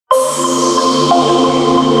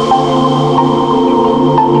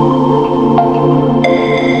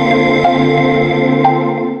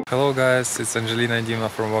guys, it's Angelina and Dima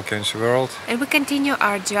from Walking World. And we continue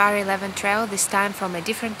our GR11 trail, this time from a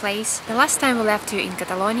different place. The last time we left you in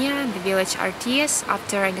Catalonia, the village Arties,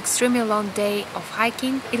 after an extremely long day of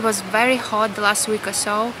hiking. It was very hot the last week or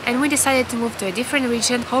so, and we decided to move to a different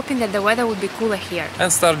region, hoping that the weather would be cooler here.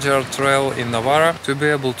 And start our trail in Navarra to be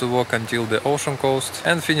able to walk until the ocean coast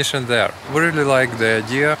and finish in there. We really like the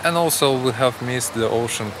idea, and also we have missed the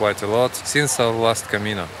ocean quite a lot since our last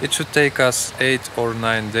Camino. It should take us 8 or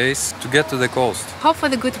 9 days to get to the coast. Hope for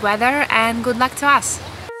the good weather and good luck to us!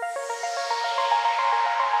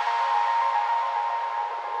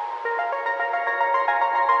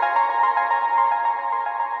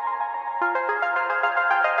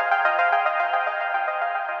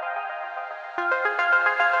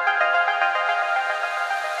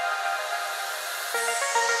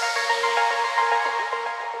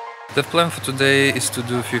 The plan for today is to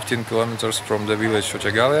do 15 kilometers from the village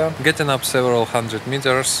Ochagavia, getting up several hundred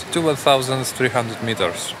meters to 1,300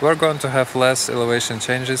 meters. We're going to have less elevation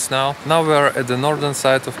changes now. Now we're at the northern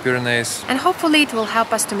side of Pyrenees. And hopefully it will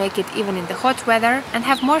help us to make it even in the hot weather and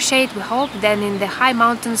have more shade, we hope, than in the high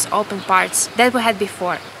mountains open parts that we had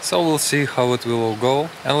before. So we'll see how it will all go,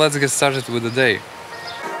 and let's get started with the day.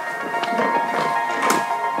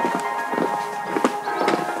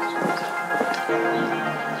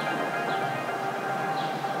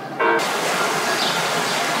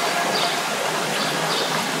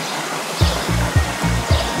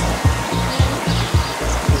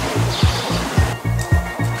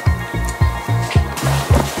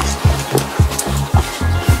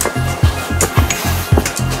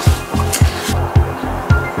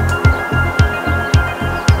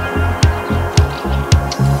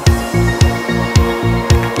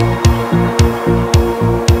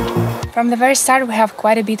 From the very start we have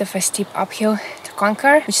quite a bit of a steep uphill to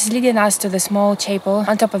conquer, which is leading us to the small chapel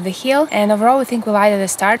on top of the hill, and overall we think we're light at the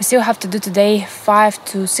start. We still have to do today 500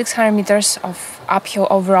 to 600 meters of uphill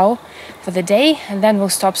overall for the day, and then we'll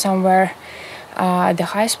stop somewhere at the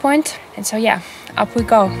highest point, and so yeah, up we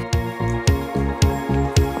go.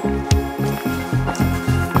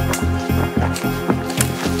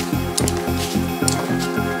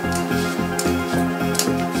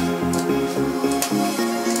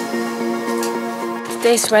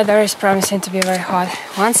 Today's weather is promising to be very hot.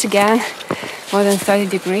 Once again, more than 30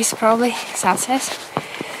 degrees probably Celsius.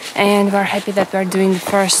 And we're happy that we're doing the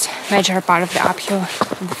first major part of the uphill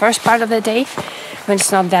in the first part of the day, when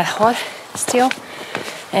it's not that hot still.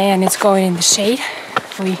 And it's going in the shade.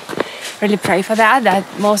 We really pray for that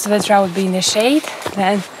most of the trail will be in the shade.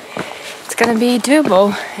 Then it's gonna be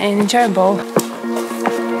doable and enjoyable.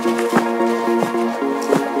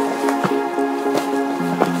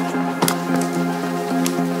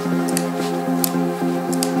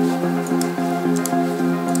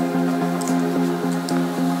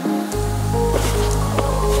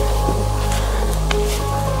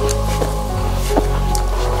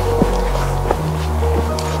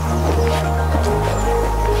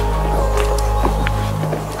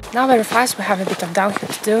 Now very fast we have a bit of downhill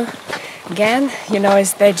to do. Again, you know,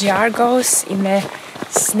 as the GR goes in a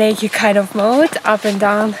snaky kind of mode, up and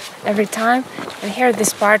down every time. And here at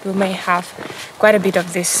this part we may have quite a bit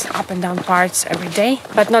of these up and down parts every day,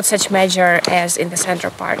 but not such major as in the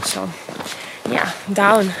central part. So yeah,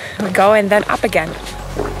 down we go and then up again.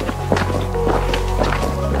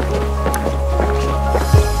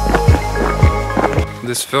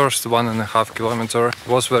 This first 1.5 kilometer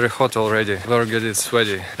was very hot already, we're getting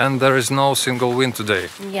sweaty, and there is no single wind today.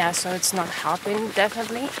 Yeah, so it's not helping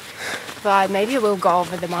definitely, but maybe we'll go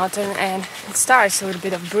over the mountain and it starts a little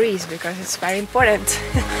bit of breeze because it's very important.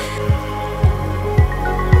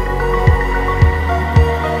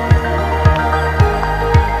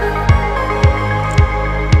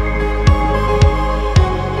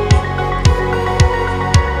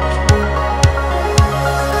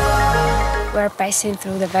 We're passing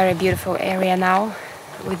through the very beautiful area now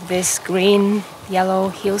with these green, yellow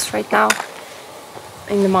hills right now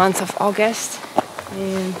in the month of August.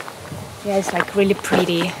 And yeah, it's like really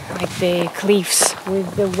pretty, like the cliffs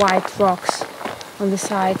with the white rocks on the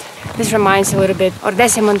side. This reminds a little bit of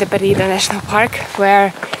Ordesa Monte Perdido National Park,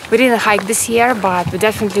 where we didn't hike this year, but we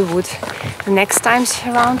definitely would the next times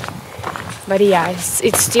around. But yeah,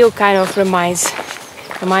 it still kind of reminds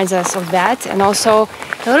us of that, and also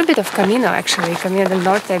a little bit of Camino, actually, Camino del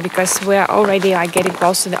Norte, because we're already like getting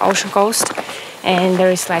close to the ocean coast, and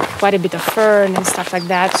there is like quite a bit of fern and stuff like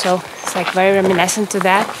that, so it's like very reminiscent to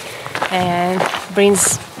that and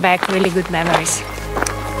brings back really good memories.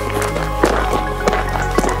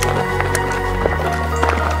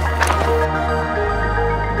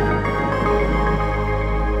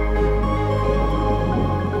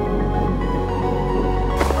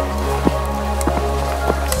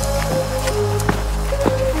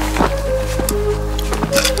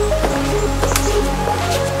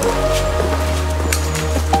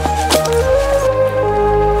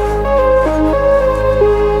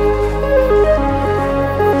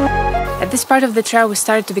 part of the trail we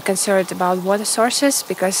started to be concerned about water sources,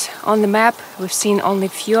 because on the map we've seen only a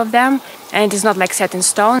few of them and it is not like set in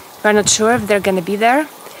stone. We're not sure if they're gonna be there,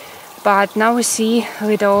 but now we see a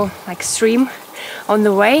little like stream on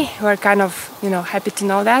the way. We're kind of, you know, happy to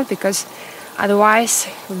know that, because otherwise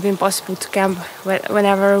it would be impossible to camp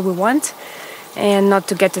whenever we want and not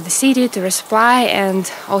to get to the city to resupply,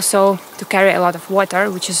 and also to carry a lot of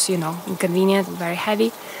water, which is, you know, inconvenient and very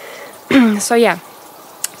heavy. So yeah,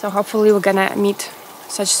 so hopefully we're gonna meet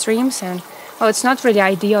such streams. And well, it's not really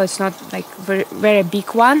ideal, it's not like very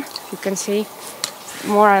big one, you can see.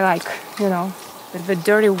 More I like, you know, the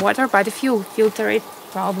dirty water, but if you filter it,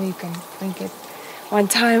 probably you can drink it one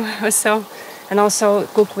time or so, and also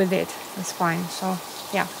cook with it, it's fine. So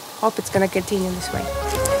yeah, hope it's gonna continue this way.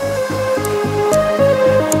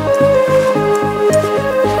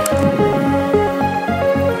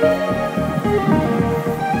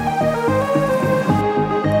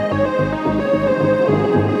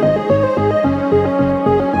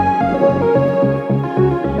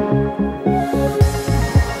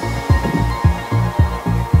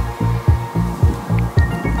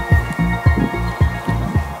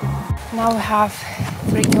 Now we have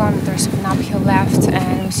 3 kilometers of an uphill left,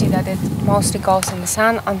 and we see that it mostly goes in the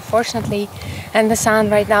sun, unfortunately. And the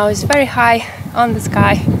sun right now is very high on the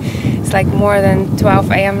sky. It's like more than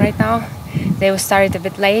 12 a.m. right now. They started a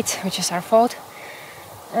bit late, which is our fault.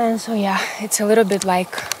 And so yeah, it's a little bit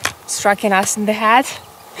like striking us in the head.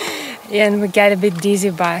 And we get a bit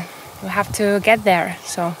dizzy, but we have to get there,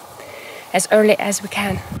 so as early as we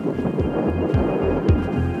can.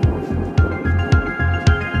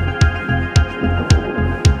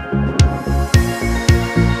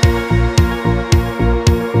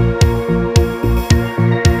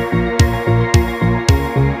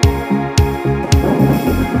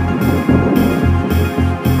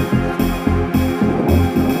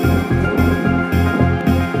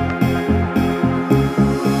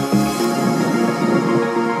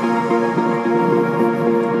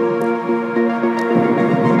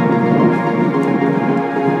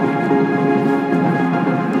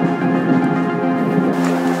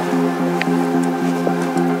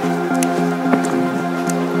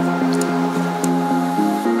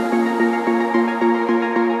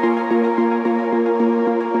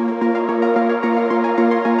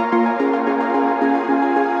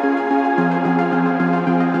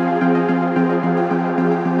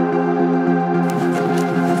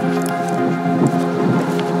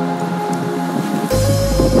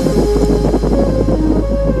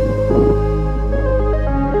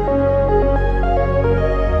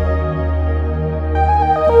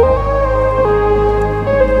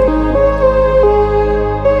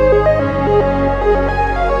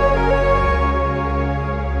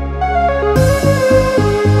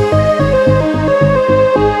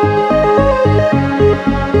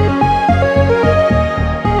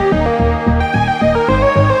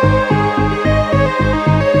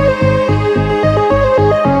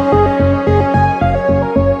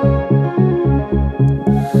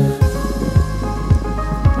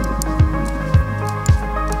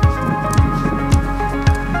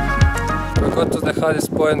 Got to the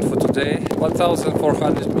highest point for today,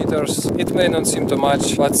 1,400 meters. It may not seem too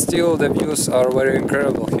much, but still the views are very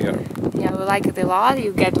incredible here. Yeah, we like it a lot.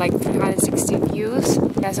 You get like 360 views.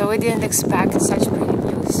 Yeah, so we didn't expect such pretty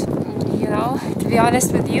views, you know, to be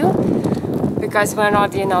honest with you, because we're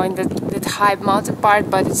not, you know, in the high mountain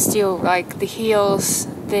part, but it's still like the hills,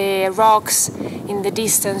 the rocks in the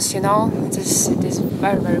distance, you know. It is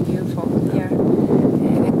very, very beautiful here.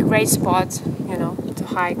 And a great spot, you know, to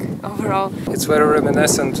hike overall. It's very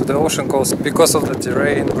reminiscent to the ocean coast because of the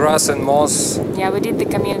terrain, grass and moss. Yeah, we did the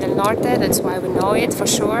Camino del Norte, that's why we know it for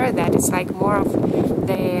sure, that it's like more of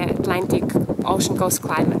the Atlantic ocean coast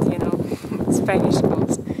climate, you know, Spanish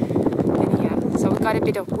coast. And yeah, so we got a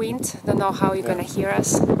bit of wind, don't know how you're gonna hear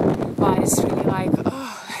us, but it's really like,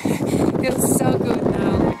 oh, it feels so good now.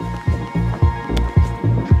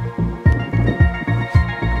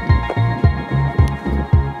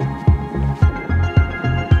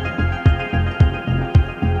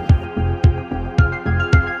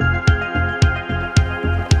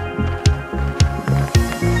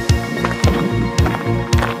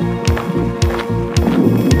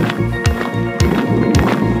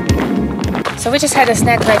 So we just had a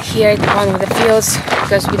snack right here at one of the fields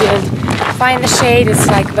because we didn't find the shade. It's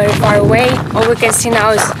like very far away. All we can see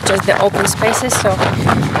now is just the open spaces. So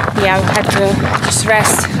yeah, we had to just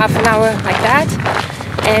rest half an hour like that.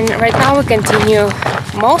 And right now we continue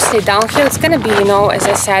mostly downhill. It's gonna be, you know, as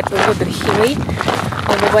I said, a little bit hilly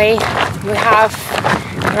on the way. We have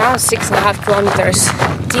around 6.5 kilometers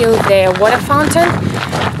till the water fountain,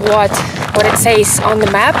 what what it says on the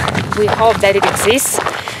map. We hope that it exists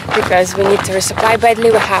because we need to resupply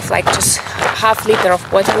badly. We have like just half liter of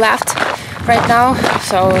water left right now,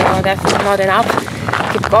 so definitely not enough.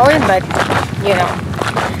 Keep going, but you know,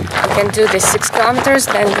 we can do this 6 kilometers,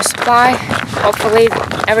 then resupply. Hopefully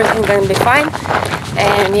everything gonna be fine,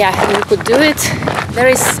 and yeah, we could do it. There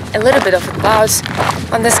is a little bit of clouds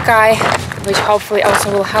on the sky, which hopefully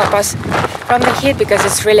also will help us from the heat, because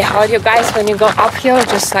it's really hot, you guys. When you go uphill,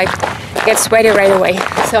 just like get sweaty right away.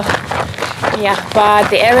 So yeah, but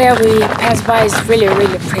the area we pass by is really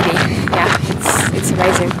pretty. Yeah, it's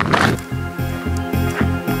amazing.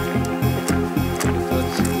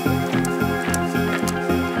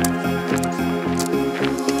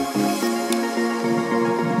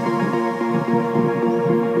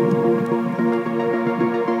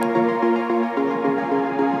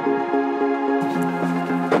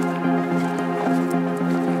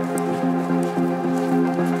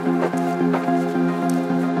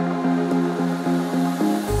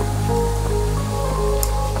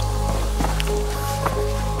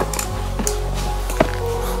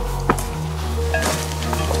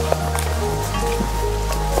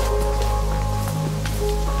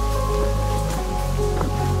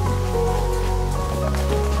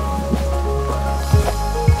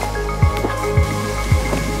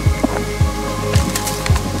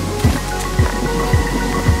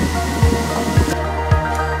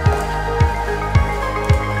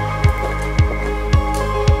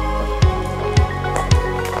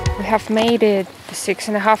 Have made it the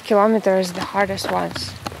 6.5 kilometers, the hardest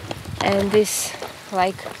ones, and this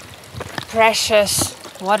like precious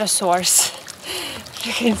water source,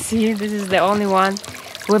 you can see this is the only one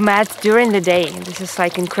we met during the day. This is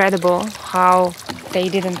like incredible how they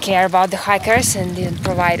didn't care about the hikers and didn't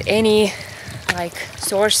provide any like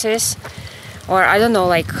sources, or I don't know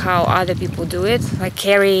like how other people do it, like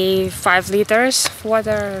carry 5 liters of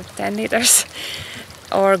water, 10 liters,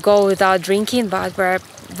 or go without drinking. But we're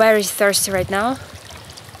very thirsty right now,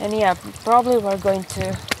 and yeah, probably we're going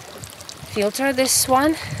to filter this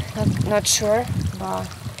one, not sure, but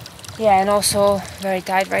yeah. And also very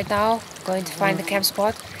tight right now, going to find the camp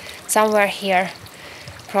spot somewhere here.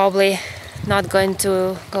 Probably not going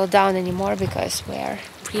to go down anymore because we're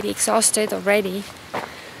pretty exhausted already,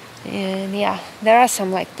 and yeah, there are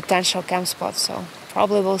some like potential camp spots, so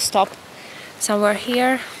probably we'll stop somewhere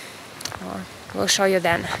here, or we'll show you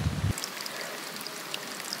then.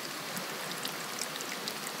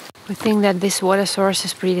 We think that this water source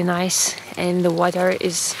is pretty nice, and the water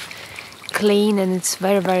is clean, and it's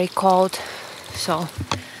very cold. So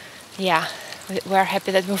yeah, we're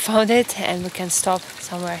happy that we found it, and we can stop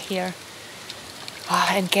somewhere here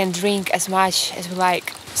and can drink as much as we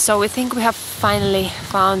like. So we think we have finally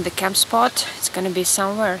found the camp spot. It's gonna be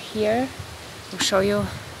somewhere here. We'll show you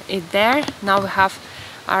it there. Now we have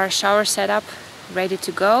our shower set up, ready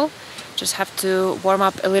to go. Just have to warm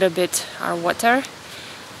up a little bit our water,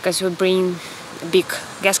 because we bring a big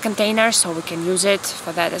gas container, so we can use it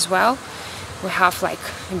for that as well. We have like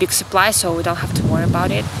a big supply, so we don't have to worry about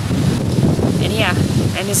it. And yeah,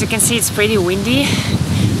 and as you can see, it's pretty windy.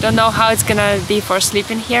 Don't know how it's gonna be for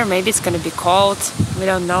sleeping here. Maybe it's gonna be cold, we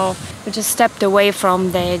don't know. We just stepped away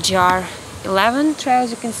from the GR11 trail. As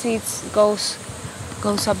you can see, it goes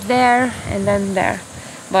up there and then there.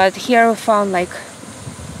 But here we found like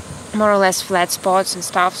more or less flat spots and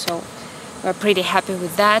stuff, so we're pretty happy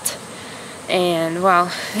with that. And well,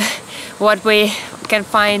 what we can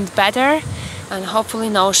find better, and hopefully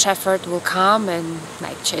no shepherd will come and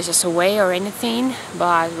like chase us away or anything.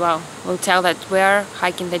 But well, we'll tell that we're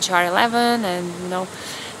hiking the GR11, and you know,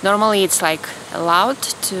 normally it's like allowed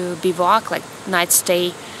to bivouac, like night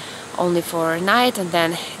stay only for a night, and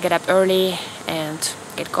then get up early and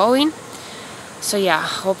get going. So yeah,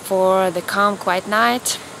 hope for the calm, quiet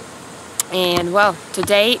night. And well,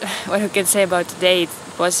 today, what we can say about today, it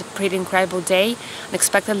was a pretty incredible day.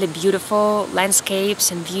 Unexpectedly beautiful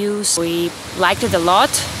landscapes and views. We liked it a lot.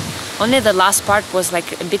 Only the last part was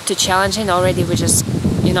like a bit too challenging already. We just,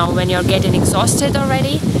 you know, when you're getting exhausted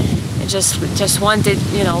already, and just wanted,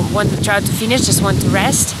 you know, want to try to finish, just want to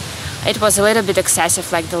rest. It was a little bit excessive,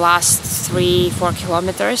 like the last 3-4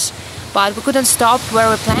 kilometers. But we couldn't stop where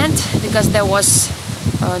we planned because there was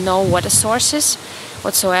no water sources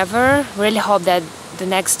whatsoever. Really hope that the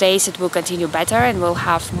next days it will continue better and we'll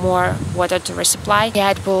have more water to resupply. Yeah,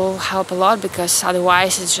 it will help a lot, because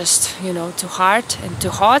otherwise it's just, you know, too hard and too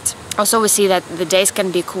hot. Also, we see that the days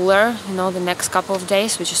can be cooler, you know, the next couple of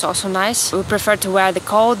days, which is also nice. We prefer to wear the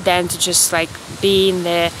coat than to just like be in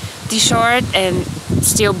the t-shirt and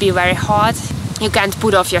still be very hot. you can't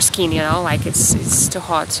put off your skin, you know, like it's too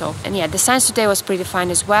hot. So, and yeah, the signs today was pretty fine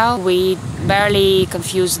as well. We barely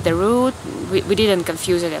confused the route. We didn't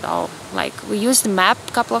confuse it at all. Like, we used the map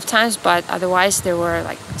a couple of times, but otherwise there were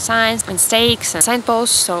like signs and stakes and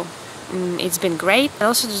signposts, so it's been great. And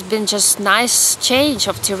also there's been just nice change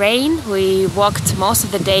of terrain. We walked most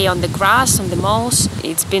of the day on the grass, on the moss.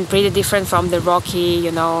 It's been pretty different from the rocky,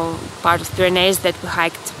 you know, part of Pyrenees that we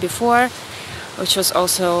hiked before, which was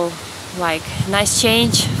also like nice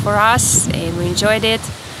change for us, and we enjoyed it.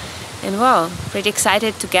 And well, pretty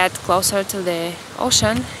excited to get closer to the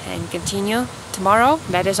ocean and continue tomorrow.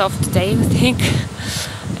 That is off today, I think.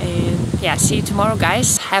 And yeah, see you tomorrow,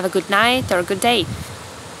 guys. Have a good night or a good day.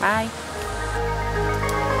 Bye.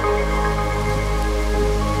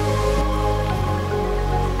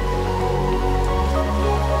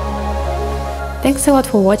 Thanks a lot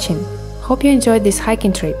for watching. Hope you enjoyed this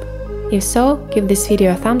hiking trip. If so, give this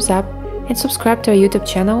video a thumbs up and subscribe to our YouTube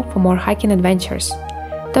channel for more hiking adventures.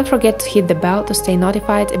 Don't forget to hit the bell to stay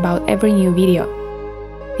notified about every new video.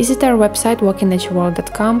 Visit our website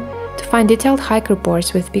walkingNatureWorld.com to find detailed hike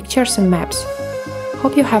reports with pictures and maps.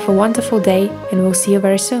 Hope you have a wonderful day, and we'll see you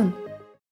very soon.